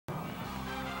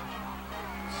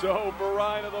So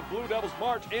Varina, the Blue Devils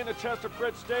march into Chester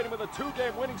Bridge Stadium with a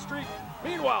 2-game winning streak.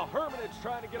 Meanwhile, Hermitage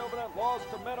trying to get over that loss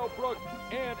to Meadowbrook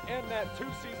and end that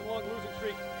 2-season-long losing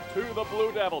streak to the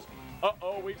Blue Devils.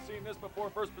 Uh-oh, we've seen this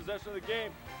before. First possession of the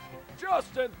game.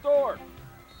 Justin Thorpe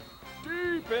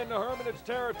deep into Hermitage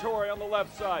territory on the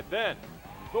left side. Then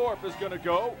Thorpe is going to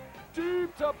go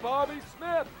deep to Bobby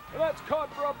Smith. And that's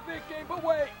caught for a big game, but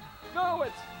wait. No,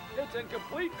 it's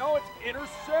incomplete. No, it's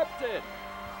intercepted.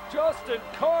 Justin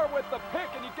Carr with the pick,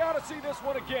 and you got to see this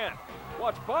one again.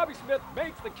 Watch, Bobby Smith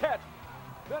makes the catch.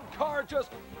 Then Carr just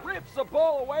rips the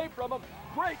ball away from him.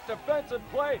 Great defensive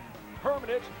play.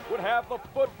 Hermitage would have the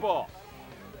football.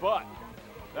 But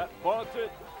that vaunted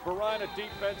Varina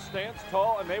defense stands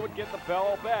tall, and they would get the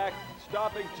ball back,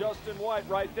 stopping Justin White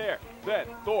right there. Then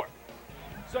Thorpe,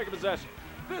 second possession.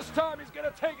 This time he's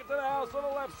going to take it to the house on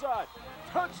the left side.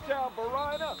 Touchdown,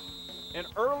 Varina. And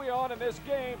early on in this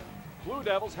game, Blue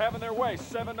Devils having their way,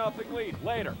 7-0 lead.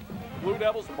 Later, Blue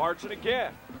Devils marching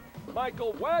again.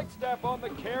 Michael Wagstaff on the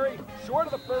carry, short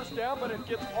of the first down, but it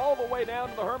gets all the way down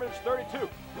to the Hermitage 32.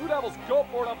 Blue Devils go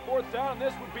for it on fourth down, and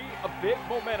this would be a big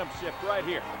momentum shift right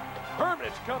here.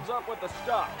 Hermitage comes up with the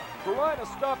stop. Varina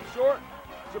stopped short.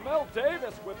 Jamel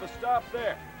Davis with the stop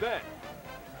there. Then,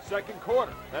 second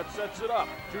quarter, that sets it up.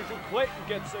 Juju Clayton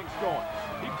gets things going.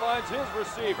 He finds his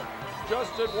receiver.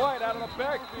 Justin White out of the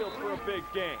backfield for a big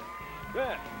gain.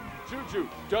 Then, Juju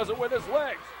does it with his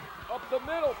legs. Up the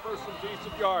middle for some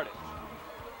decent yardage.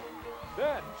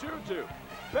 Then, Juju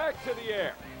back to the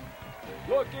air.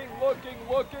 Looking,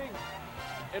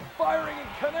 and firing and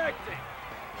connecting.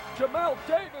 Jamel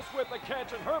Davis with the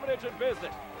catch, and Hermitage in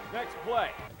business. Next play.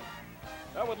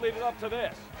 That would lead it up to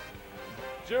this.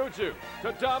 Juju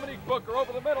to Dominique Booker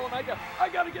over the middle, and I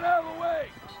got to get out of the way.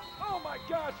 Oh my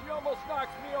gosh, he almost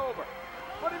knocks me over.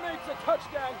 But he makes a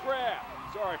touchdown grab.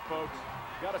 Sorry, folks.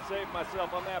 Got to save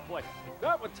myself on that play.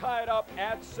 That would tie it up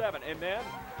at 7. And then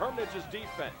Hermitage's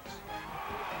defense.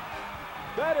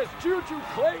 That is Juju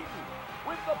Clayton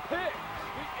with the pick,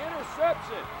 the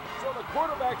interception. So the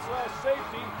quarterback slash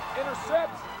safety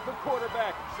intercepts the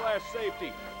quarterback slash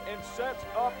safety and sets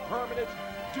up Hermitage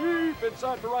deep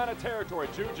inside Varina territory.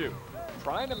 Juju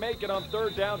trying to make it on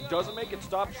third down, doesn't make it,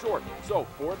 stop short. So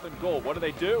 4th and goal, what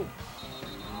do?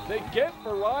 They get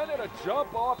Varina to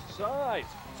jump off sides.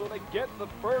 So they get the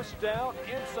first down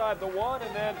inside the 1,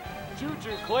 and then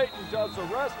Juju Clayton does the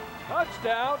rest.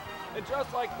 Touchdown, and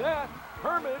just like that,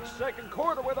 Hermitage second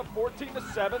quarter with a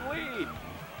 14-7 lead.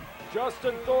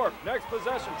 Justin Thorpe, next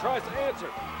possession, tries to answer.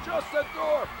 Justin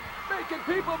Thorpe, making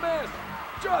people miss.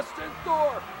 Justin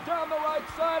Thorpe down the right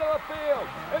side of the field,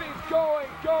 and he's going,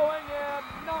 and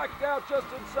knocked out just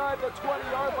inside the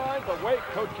 20-yard line. But wait,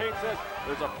 Coach Kane says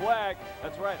there's a flag.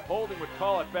 That's right, holding would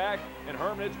call it back, and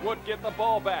Hermitage would get the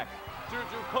ball back.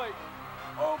 Juju Clayton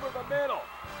over the middle.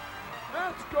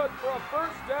 That's good for a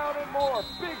first down and more.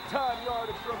 Big-time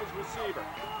yardage from his receiver.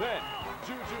 Then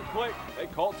Juju Clayton, they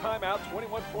call timeout,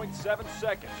 21.7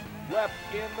 seconds left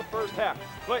in the first half.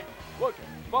 Clayton looking,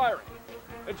 firing.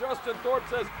 And Justin Thorpe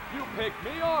says, you pick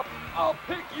me off, I'll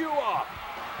pick you off.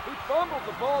 He fumbles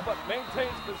the ball but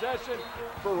maintains possession.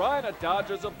 Varina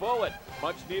dodges a bullet.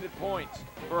 Much needed points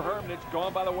for Hermitage,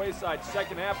 gone by the wayside.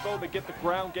 Second half though, they get the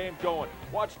ground game going.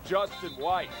 Watch Justin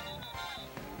White.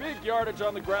 Big yardage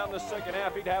on the ground the second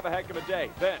half. He'd have a heck of a day.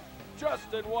 Then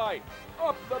Justin White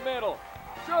up the middle.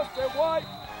 Justin White,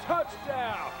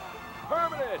 touchdown.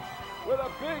 Hermitage with a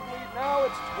big lead now.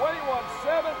 It's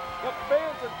 21-7. The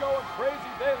fans are going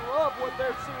crazy. They love what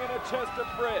they're seeing at Chester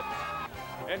Bridge.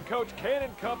 And Coach Kane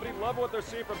and company love what they're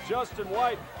seeing from Justin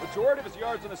White. Majority of his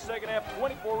yards in the second half,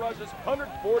 24 rushes,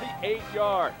 148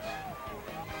 yards.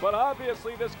 But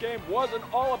obviously this game wasn't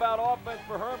all about offense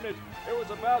for Hermitage. It was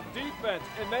about defense,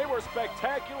 and they were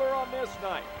spectacular on this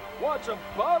night. Watch them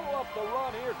bottle up the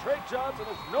run here. Trey Johnson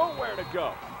has nowhere to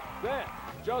go. Then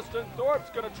Justin Thorpe's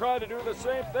going to try to do the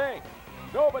same thing.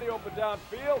 Nobody open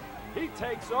downfield. He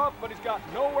takes off, but he's got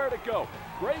nowhere to go.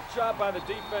 Great job by the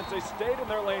defense. They stayed in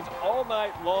their lanes all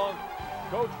night long.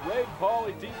 Coach Ray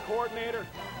Pauley, D coordinator,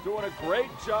 doing a great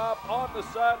job on the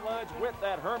sidelines with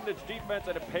that Hermitage defense,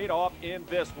 and it paid off in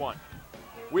this one.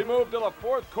 We move to the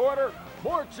fourth quarter.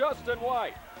 More Justin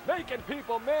White, making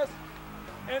people miss,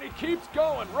 and he keeps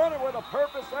going, running with a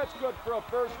purpose. That's good for a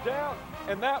first down,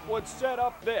 and that would set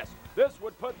up this. This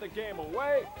would put the game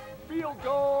away. Field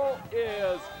goal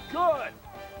is good.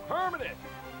 Hermitage,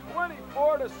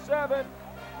 24-7.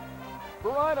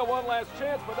 Varina one last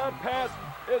chance, but that pass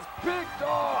is picked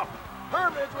off.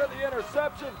 Hermitage with the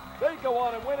interception. They go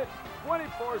on and win it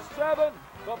 24-7.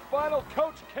 The final,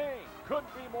 Coach Kane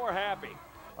couldn't be more happy.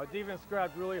 Our defense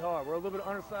scrapped really hard. We're a little bit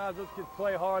undersized. Those kids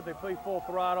play hard. They play full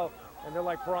throttle, and they're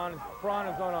like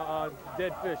piranhas on a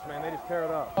dead fish, man. They just tear it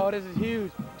up. Oh, this is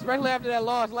huge, especially after that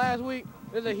loss last week.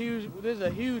 This is a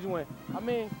huge win. I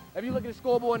mean, if you look at the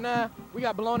scoreboard now, we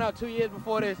got blown out 2 years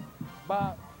before this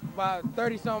by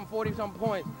 30-something, 40-something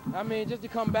points. I mean, just to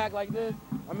come back like this,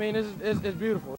 I mean, it's beautiful.